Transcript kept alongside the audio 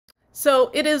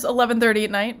So it is 11:30 at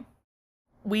night.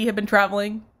 We have been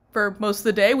traveling for most of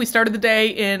the day. We started the day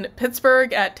in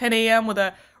Pittsburgh at 10 a.m. with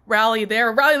a rally there,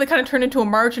 a rally that kind of turned into a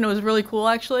march, and it was really cool,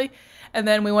 actually. And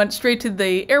then we went straight to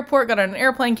the airport, got on an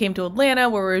airplane, came to Atlanta,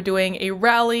 where we were doing a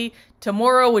rally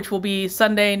tomorrow, which will be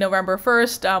Sunday, November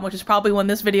 1st, which is probably when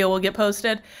this video will get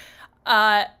posted.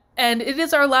 And it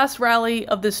is our last rally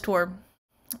of this tour.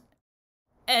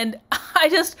 And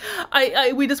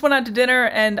we just went out to dinner,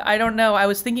 and I don't know, I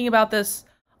was thinking about this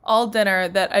all dinner,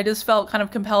 that I just felt kind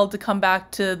of compelled to come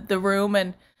back to the room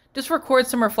and just record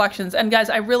some reflections. And guys,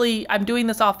 I'm doing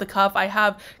this off the cuff. I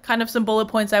have kind of some bullet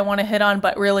points I want to hit on,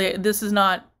 but really, this is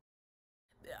not,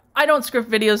 I don't script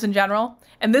videos in general,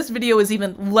 and this video is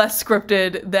even less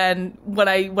scripted than what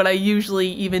I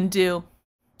usually even do.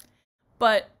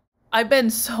 But I've been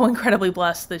so incredibly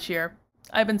blessed this year.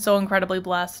 I've been so incredibly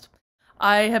blessed.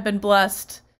 I have been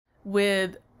blessed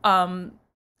with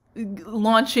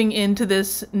launching into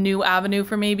this new avenue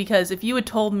for me, because if you had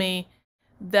told me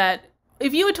on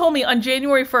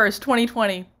January 1st,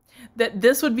 2020, that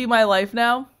this would be my life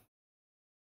now,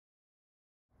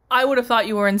 I would have thought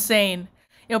you were insane.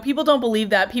 You know, people don't believe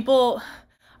that. I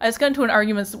just got into an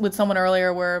argument with someone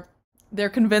earlier where they're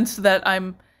convinced that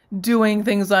I'm doing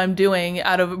things I'm doing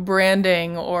out of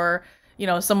branding, or, you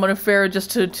know, somewhat affair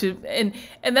just and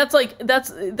that's like,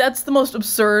 that's the most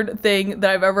absurd thing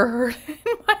that I've ever heard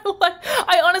in my life.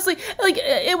 I honestly, like,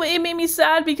 it made me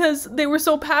sad because they were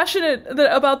so passionate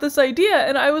about this idea,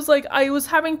 and I was like, I was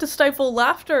having to stifle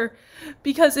laughter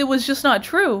because it was just not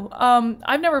true.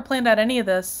 I've never planned out any of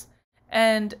this,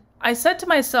 and I said to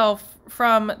myself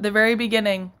from the very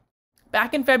beginning,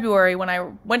 back in February when I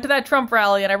went to that Trump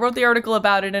rally and I wrote the article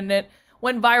about it, and it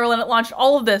went viral and it launched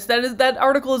all of this. That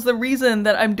article is the reason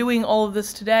that I'm doing all of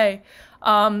this today.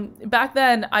 Back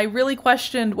then, I really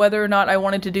questioned whether or not I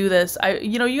wanted to do this.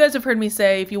 You know, you guys have heard me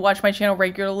say, if you watch my channel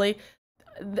regularly,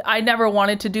 I never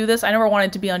wanted to do this. I never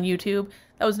wanted to be on YouTube.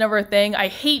 That was never a thing. I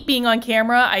hate being on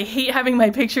camera. I hate having my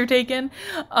picture taken.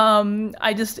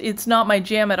 It's not my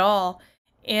jam at all.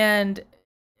 And,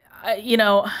 you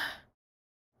know,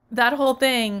 that whole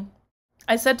thing,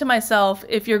 I said to myself,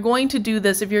 if you're going to do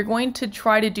this, if you're going to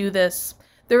try to do this,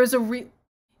 there is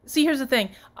see, here's the thing.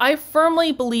 I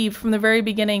firmly believed from the very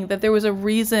beginning that there was a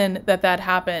reason that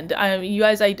happened. You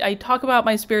guys, I talk about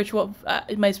my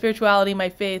spirituality, my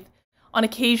faith on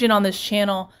occasion on this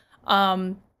channel.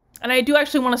 And I do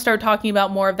actually want to start talking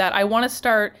about more of that. I want to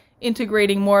start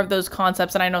integrating more of those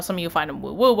concepts, and I know some of you find them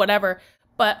woo-woo, whatever.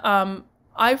 But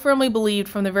I firmly believed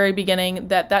from the very beginning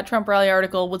that Trump rally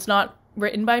article was not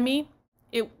written by me.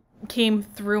 It came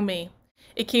through me.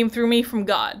 It came through me from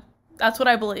God. That's what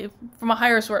I believe. From a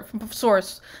higher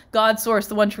source, God's source,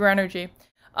 the one true energy.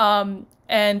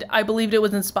 And I believed it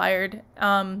was inspired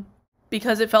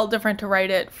because it felt different to write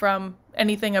it from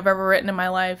anything I've ever written in my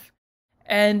life.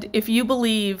 And if you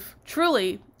believe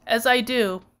truly, as I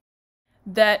do,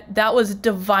 that was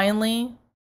divinely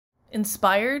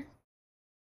inspired,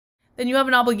 then you have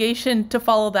an obligation to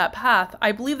follow that path.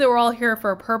 I believe that we're all here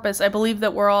for a purpose. I believe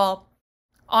that we're all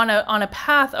on a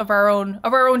path of our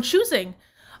own choosing.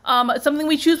 Something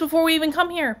we choose before we even come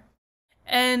here.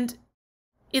 And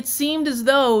it seemed as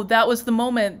though that was the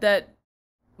moment that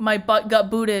my butt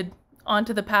got booted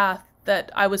onto the path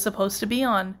that I was supposed to be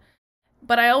on.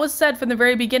 But I always said from the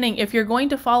very beginning, if you're going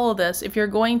to follow this, if you're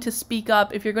going to speak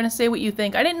up, if you're going to say what you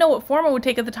think, I didn't know what form it would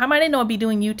take at the time. I didn't know I'd be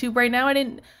doing YouTube right now.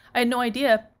 I had no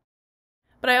idea.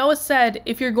 But I always said,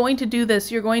 if you're going to do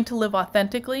this, you're going to live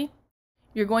authentically.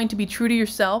 You're going to be true to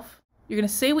yourself. You're going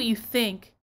to say what you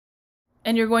think.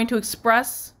 And you're going to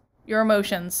express your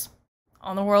emotions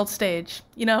on the world stage.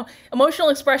 You know, emotional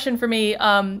expression for me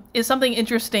is something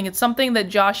interesting. It's something that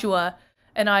Joshua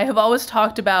and I have always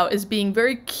talked about as being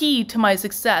very key to my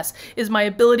success, is my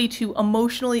ability to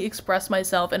emotionally express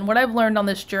myself. And what I've learned on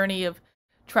this journey of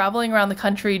traveling around the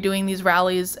country, doing these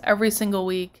rallies every single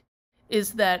week,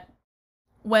 is that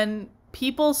when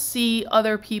people see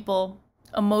other people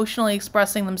emotionally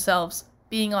expressing themselves,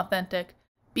 being authentic,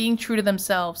 being true to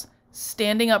themselves,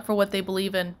 standing up for what they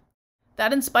believe in,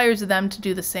 that inspires them to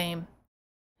do the same.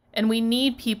 And we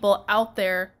need people out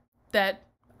there that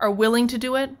are willing to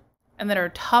do it and that are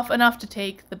tough enough to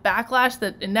take the backlash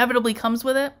that inevitably comes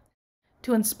with it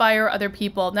to inspire other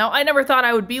people. Now, I never thought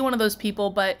I would be one of those people,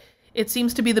 but it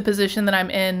seems to be the position that I'm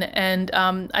in, and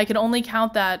I can only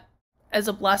count that as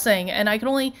a blessing. And I can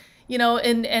only, you know,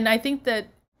 and I think that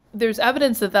there's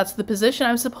evidence that that's the position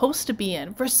I'm supposed to be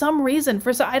in for some reason.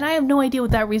 And I have no idea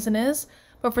what that reason is,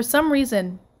 but for some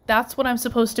reason, that's what I'm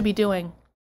supposed to be doing.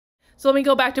 So let me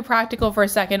go back to practical for a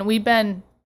second. We've been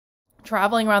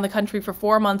traveling around the country for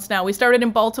 4 months now. We started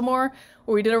in Baltimore,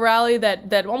 where we did a rally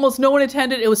that almost no one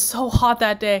attended. It was so hot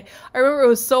that day. I remember it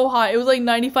was so hot. It was like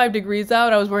 95 degrees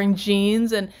out. I was wearing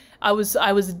jeans and I was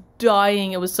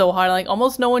dying. It was so hot. Like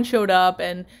almost no one showed up,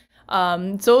 and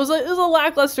so it was a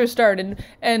lackluster start.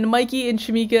 And Mikey and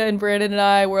Shamika and Brandon and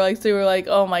I were like,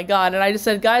 oh my god. And I just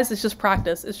said, guys, it's just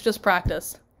practice. It's just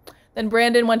practice. Then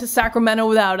Brandon went to Sacramento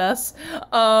without us.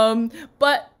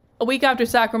 But a week after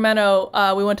Sacramento,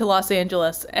 we went to Los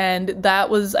Angeles, and that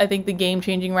was, I think, the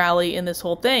game-changing rally in this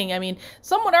whole thing. I mean,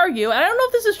 some would argue, and I don't know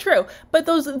if this is true, but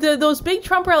those big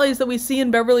Trump rallies that we see in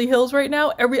Beverly Hills right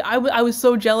now, I was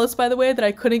so jealous, by the way, that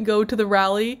I couldn't go to the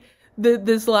rally,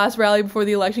 this last rally before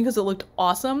the election, because it looked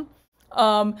awesome.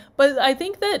 But I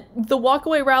think that the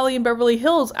walkaway rally in Beverly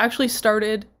Hills actually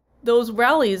started those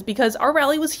rallies, because our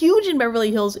rally was huge in Beverly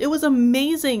Hills. It was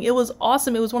amazing. It was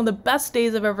awesome. It was one of the best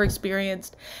days I've ever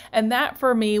experienced. And that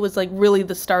for me was like really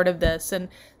the start of this. And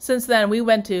since then we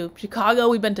went to Chicago,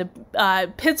 we've been to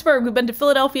Pittsburgh, we've been to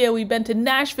Philadelphia, we've been to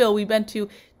Nashville, we've been to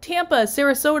Tampa,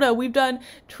 Sarasota, we've done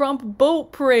Trump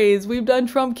boat parades, we've done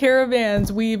Trump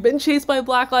caravans, we've been chased by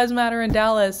Black Lives Matter in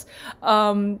Dallas.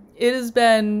 It has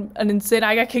been an insane,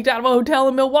 I got kicked out of a hotel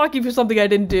in Milwaukee for something I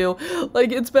didn't do.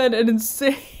 Like, it's been an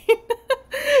insane,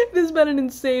 it has been an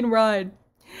insane ride.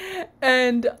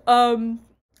 And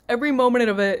every moment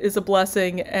of it is a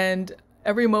blessing, and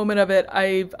every moment of it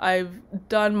I've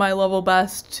done my level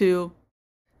best to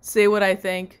say what I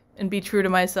think and be true to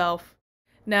myself.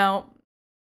 Now,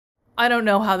 I don't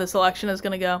know how this election is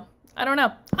going to go. I don't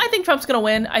know. I think Trump's going to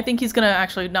win. I think he's going to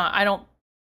actually not.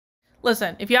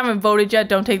 Listen, if you haven't voted yet,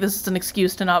 don't take this as an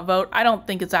excuse to not vote. I don't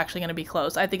think it's actually going to be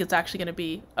close. I think it's actually going to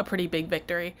be a pretty big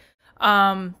victory.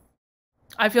 I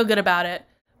feel good about it.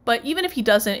 But even if he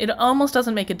doesn't, it almost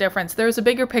doesn't make a difference. There's a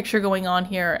bigger picture going on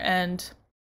here. And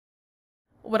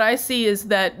what I see is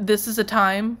that this is a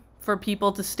time for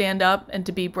people to stand up and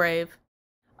to be brave.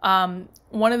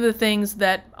 One of the things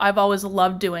that I've always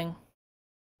loved doing,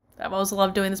 but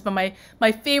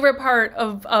my favorite part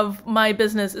of my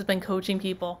business has been coaching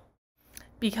people,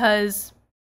 because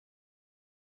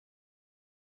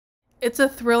it's a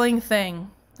thrilling thing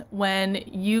when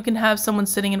you can have someone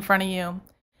sitting in front of you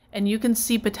and you can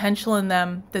see potential in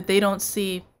them that they don't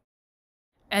see,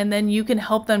 and then you can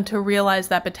help them to realize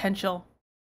that potential.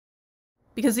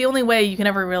 Because the only way you can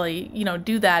ever really,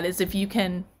 do that is if you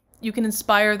can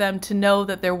inspire them to know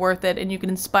that they're worth it, and you can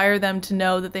inspire them to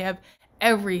know that they have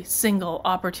every single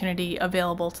opportunity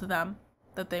available to them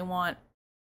that they want.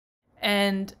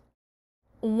 And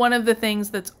one of the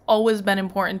things that's always been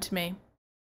important to me,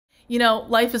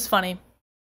 life is funny.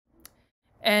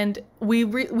 And we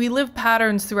live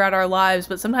patterns throughout our lives,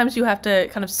 but sometimes you have to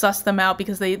kind of suss them out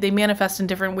because they manifest in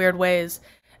different weird ways.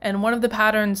 And one of the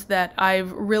patterns that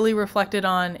I've really reflected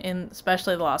on in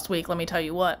especially the last week, let me tell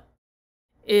you what,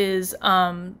 is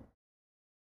a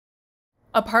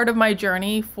part of my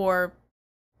journey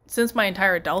since my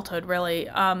entire adulthood, really,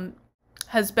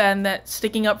 has been that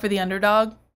sticking up for the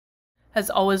underdog has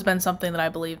always been something that I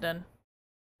believed in.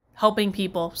 Helping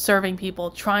people, serving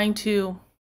people, trying to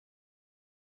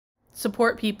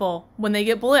support people when they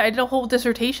get bullied. I did a whole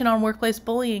dissertation on workplace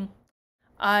bullying.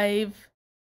 I've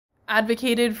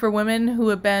advocated for women who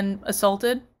have been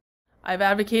assaulted. I've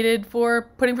advocated for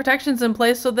putting protections in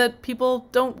place so that people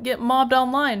don't get mobbed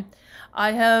online.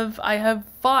 I have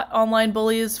fought online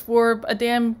bullies for a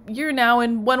damn year now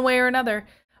in one way or another.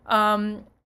 Sometimes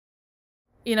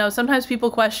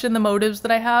people question the motives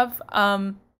that I have.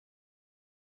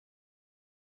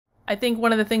 I think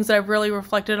one of the things that I've really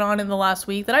reflected on in the last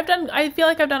week that I feel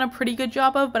like I've done a pretty good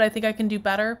job of, but I think I can do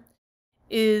better,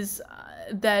 is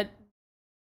that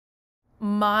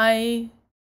my,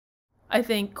 I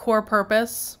think, core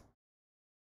purpose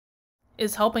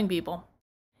is helping people.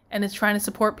 And it's trying to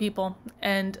support people,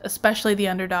 and especially the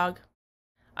underdog.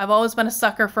 I've always been a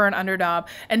sucker for an underdog,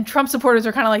 and Trump supporters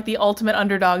are kind of like the ultimate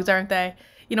underdogs, aren't they?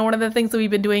 One of the things that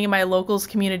we've been doing in my locals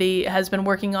community has been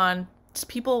working on just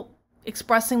people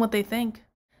expressing what they think,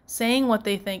 saying what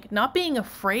they think, not being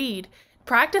afraid,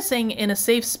 practicing in a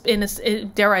safe,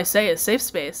 dare I say, a safe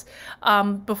space,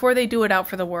 before they do it out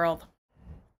for the world.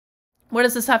 What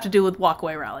does this have to do with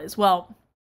walkaway rallies? Well,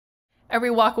 every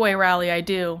walkaway rally I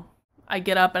do, I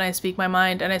get up and I speak my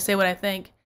mind and I say what I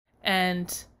think.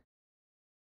 And,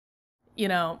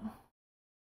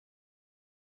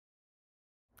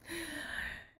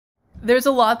 there's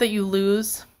a lot that you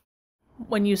lose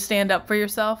when you stand up for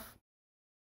yourself.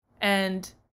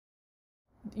 And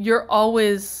you're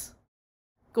always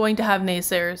going to have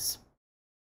naysayers.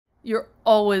 You're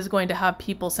always going to have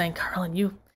people saying, Carlin,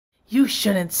 you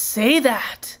shouldn't say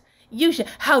that.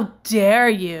 How dare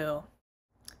you?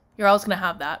 You're always going to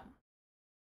have that.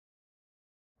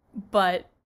 But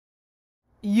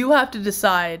you have to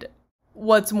decide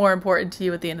what's more important to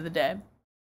you at the end of the day.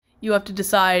 You have to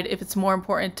decide if it's more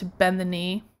important to bend the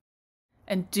knee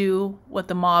and do what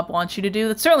the mob wants you to do.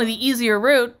 That's certainly the easier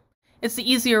route. It's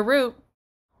the easier route.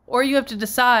 Or you have to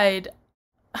decide,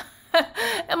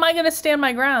 am I going to stand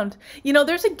my ground? You know,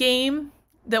 there's a game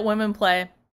that women play.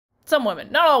 Some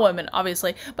women, not all women,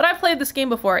 obviously. But I've played this game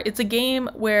before. It's a game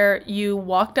where you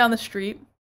walk down the street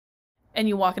and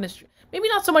you walk in a street. Maybe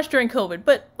not so much during COVID,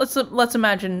 but let's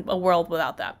imagine a world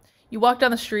without that. You walk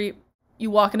down the street, you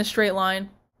walk in a straight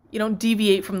line, you don't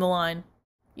deviate from the line.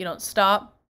 You don't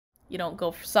stop, you don't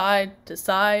go from side to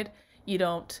side, you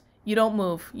don't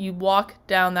move. You walk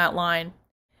down that line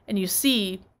and you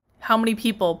see how many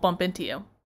people bump into you.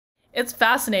 It's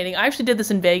fascinating. I actually did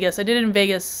this in Vegas. I did it in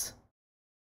Vegas,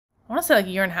 I want to say like a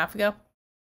year and a half ago.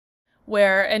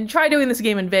 And try doing this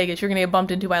game in Vegas, you're going to get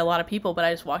bumped into by a lot of people, but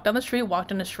I just walked down the street,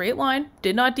 walked in a straight line,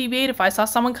 did not deviate. If I saw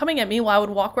someone coming at me, well, I would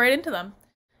walk right into them.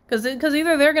 Because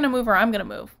either they're going to move or I'm going to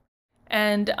move.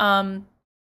 And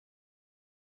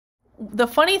the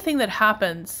funny thing that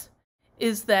happens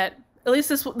is that, at least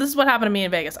this is what happened to me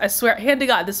in Vegas. I swear, hand to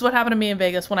God, this is what happened to me in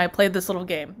Vegas when I played this little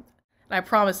game. And I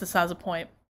promise this has a point.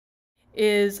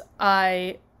 Is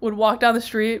I would walk down the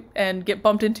street and get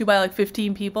bumped into by like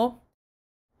 15 people.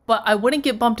 But I wouldn't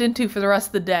get bumped into for the rest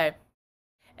of the day.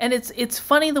 And it's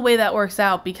funny the way that works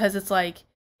out, because it's like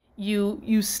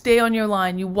you stay on your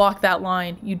line, you walk that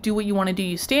line, you do what you want to do,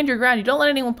 you stand your ground, you don't let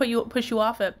anyone push you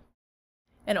off it.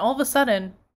 And all of a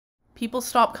sudden, people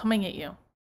stop coming at you.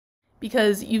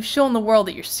 Because you've shown the world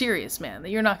that you're serious, man,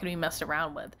 that you're not going to be messed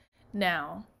around with.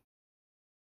 Now,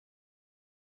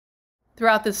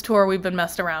 throughout this tour, we've been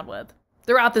messed around with.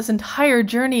 Throughout this entire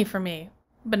journey for me,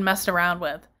 I've been messed around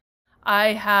with.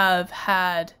 I have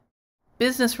had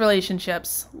business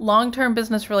relationships, long-term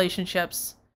business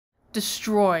relationships,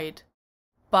 destroyed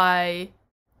by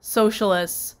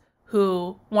socialists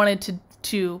who wanted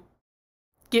to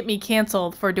get me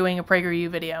canceled for doing a PragerU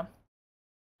video.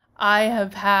 I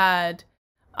have had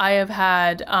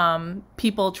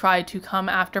people try to come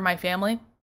after my family.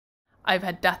 I've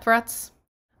had death threats.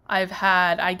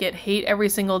 I get hate every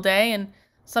single day, and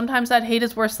sometimes that hate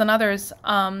is worse than others.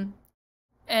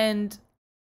 And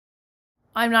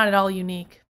I'm not at all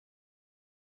unique.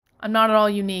 I'm not at all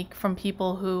unique from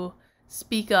people who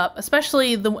speak up,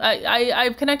 especially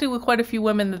I've connected with quite a few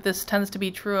women that this tends to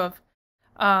be true of.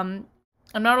 I'm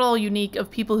not at all unique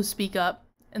of people who speak up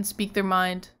and speak their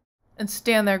mind and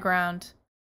stand their ground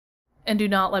and do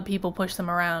not let people push them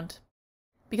around.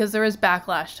 Because there is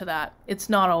backlash to that. It's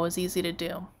not always easy to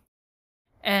do.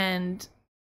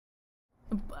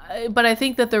 But I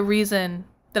think that the reason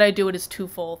that I do it is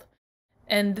twofold.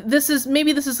 And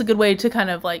maybe this is a good way to kind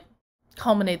of like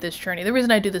culminate this journey. The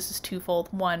reason I do this is twofold.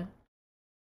 One,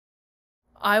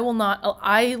 I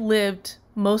lived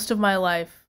most of my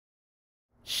life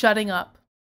shutting up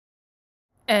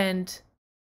and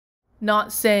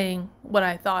not saying what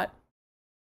I thought.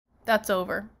 That's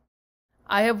over.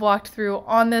 I have walked through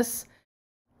on this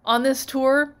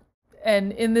tour,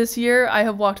 and in this year, I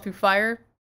have walked through fire.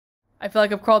 I feel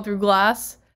like I've crawled through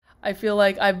glass. I feel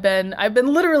like I've been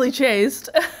literally chased.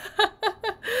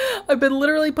 I've been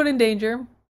literally put in danger.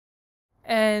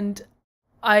 And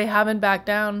I haven't backed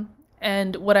down.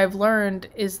 And what I've learned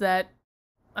is that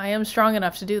I am strong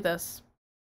enough to do this.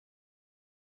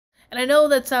 And I know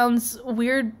that sounds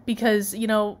weird because, you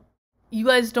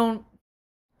guys don't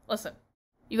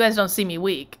see me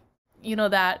weak. You know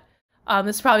that.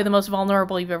 This is probably the most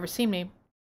vulnerable you've ever seen me.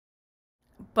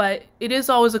 But it is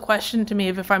always a question to me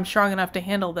if I'm strong enough to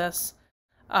handle this.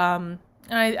 And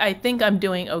I think I'm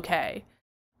doing okay.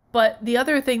 But the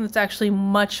other thing that's actually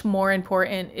much more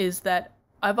important is that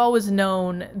I've always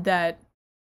known that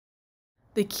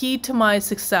the key to my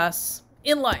success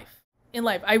in life,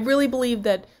 I really believe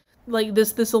that like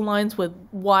this aligns with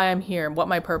why I'm here and what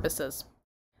my purpose is.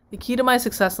 The key to my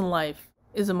success in life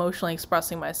is emotionally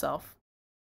expressing myself.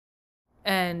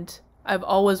 And I've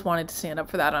always wanted to stand up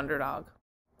for that underdog.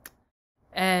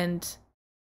 And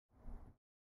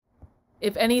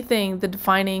if anything, the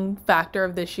defining factor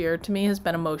of this year to me has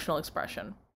been emotional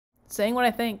expression. Saying what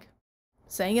I think.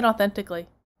 Saying it authentically.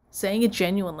 Saying it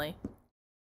genuinely.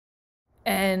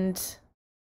 And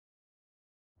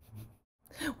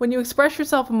when you express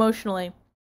yourself emotionally,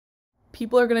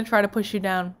 people are going to try to push you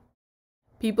down.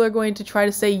 People are going to try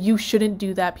to say you shouldn't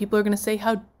do that. People are going to say,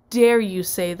 how dare you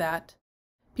say that?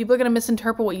 People are going to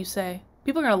misinterpret what you say.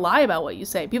 People are going to lie about what you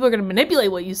say. People are going to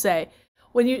manipulate what you say.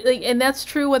 And that's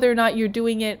true whether or not you're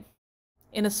doing it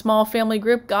in a small family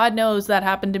group. God knows that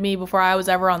happened to me before I was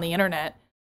ever on the internet.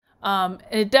 And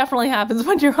it definitely happens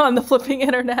when you're on the flipping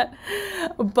internet,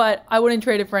 but I wouldn't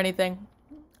trade it for anything.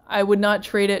 I would not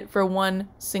trade it for one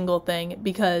single thing,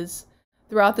 because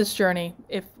throughout this journey,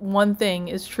 if one thing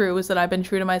is true, is that I've been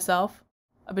true to myself.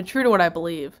 I've been true to what I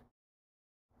believe.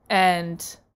 And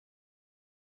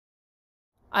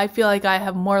I feel like I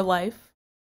have more life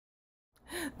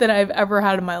than I've ever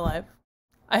had in my life.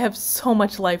 I have so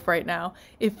much life right now.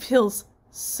 It feels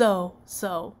so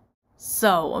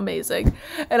amazing.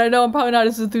 And I know I'm probably not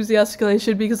as enthusiastic as I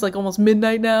should be, because it's like almost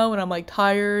midnight now and I'm like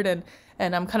tired, and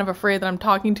I'm kind of afraid that I'm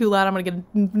talking too loud. I'm gonna get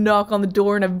a knock on the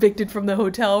door and evicted from the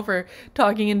hotel for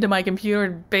talking into my computer,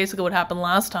 basically what happened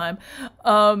last time.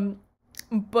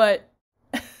 But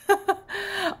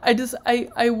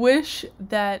I wish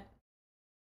that,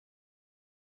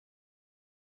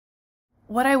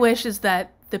 what I wish is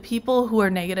that the people who are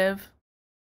negative,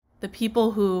 the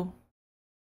people who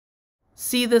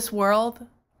see this world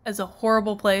as a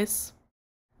horrible place,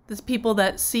 the people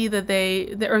that see that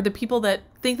or the people that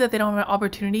think that they don't have an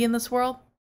opportunity in this world,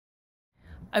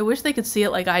 I wish they could see it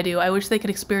like I do. I wish they could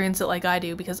experience it like I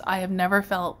do, because I have never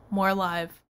felt more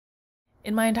alive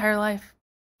in my entire life.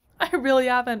 I really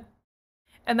haven't.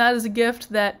 And that is a gift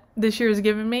that this year has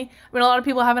given me. I mean, a lot of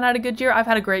people haven't had a good year. I've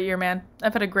had a great year, man.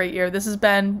 I've had a great year. This has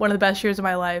been one of the best years of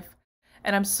my life.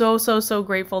 And I'm so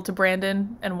grateful to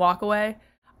Brandon and Walkaway.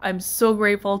 I'm so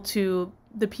grateful to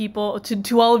the people,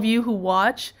 to all of you who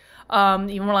watch.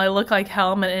 Even when I look like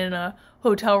hell, I'm in a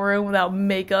hotel room without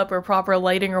makeup or proper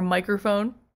lighting or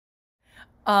microphone.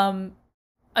 I'm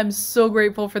so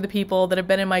grateful for the people that have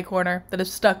been in my corner, that have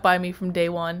stuck by me from day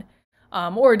one.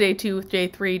 Or day 2, day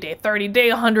 3, day 30, day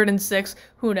 106,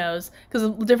 who knows? Because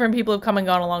different people have come and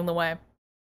gone along the way.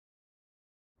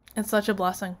 It's such a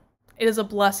blessing. It is a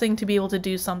blessing to be able to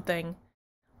do something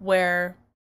where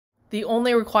the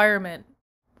only requirement,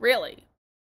 really,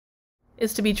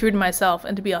 is to be true to myself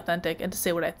and to be authentic and to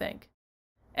say what I think.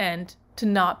 And to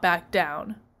not back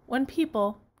down when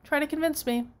people try to convince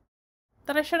me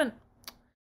that I shouldn't.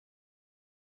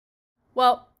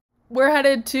 Well, we're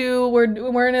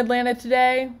in Atlanta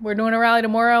today. We're doing a rally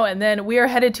tomorrow, and then we are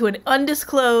headed to an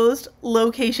undisclosed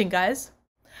location, guys.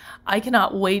 I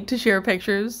cannot wait to share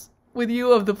pictures with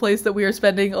you of the place that we are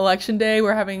spending election day.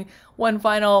 We're having one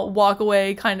final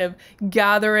walkaway kind of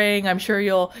gathering. I'm sure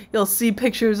you'll see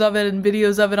pictures of it and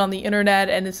videos of it on the internet,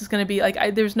 and this is going to be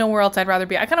like, there's nowhere else I'd rather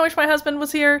be. I kind of wish my husband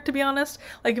was here, to be honest.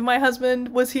 Like, if my husband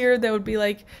was here, that would be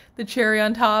like the cherry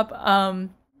on top.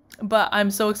 But I'm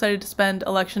so excited to spend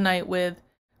election night with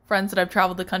friends that I've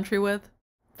traveled the country with,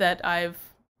 that I've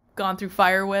gone through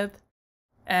fire with,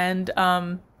 and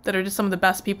that are just some of the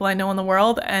best people I know in the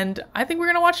world. And I think we're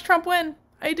going to watch Trump win.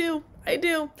 I do.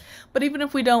 But even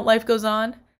if we don't, life goes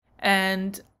on.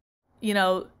 And, you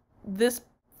know,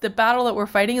 the battle that we're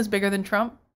fighting is bigger than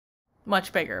Trump.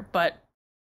 Much bigger. But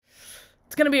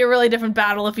it's going to be a really different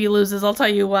battle if he loses, I'll tell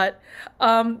you what.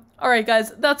 All right,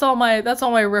 guys, that's all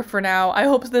my riff for now. I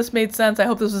hope this made sense. I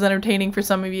hope this was entertaining for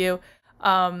some of you.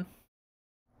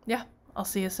 Yeah, I'll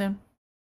see you soon.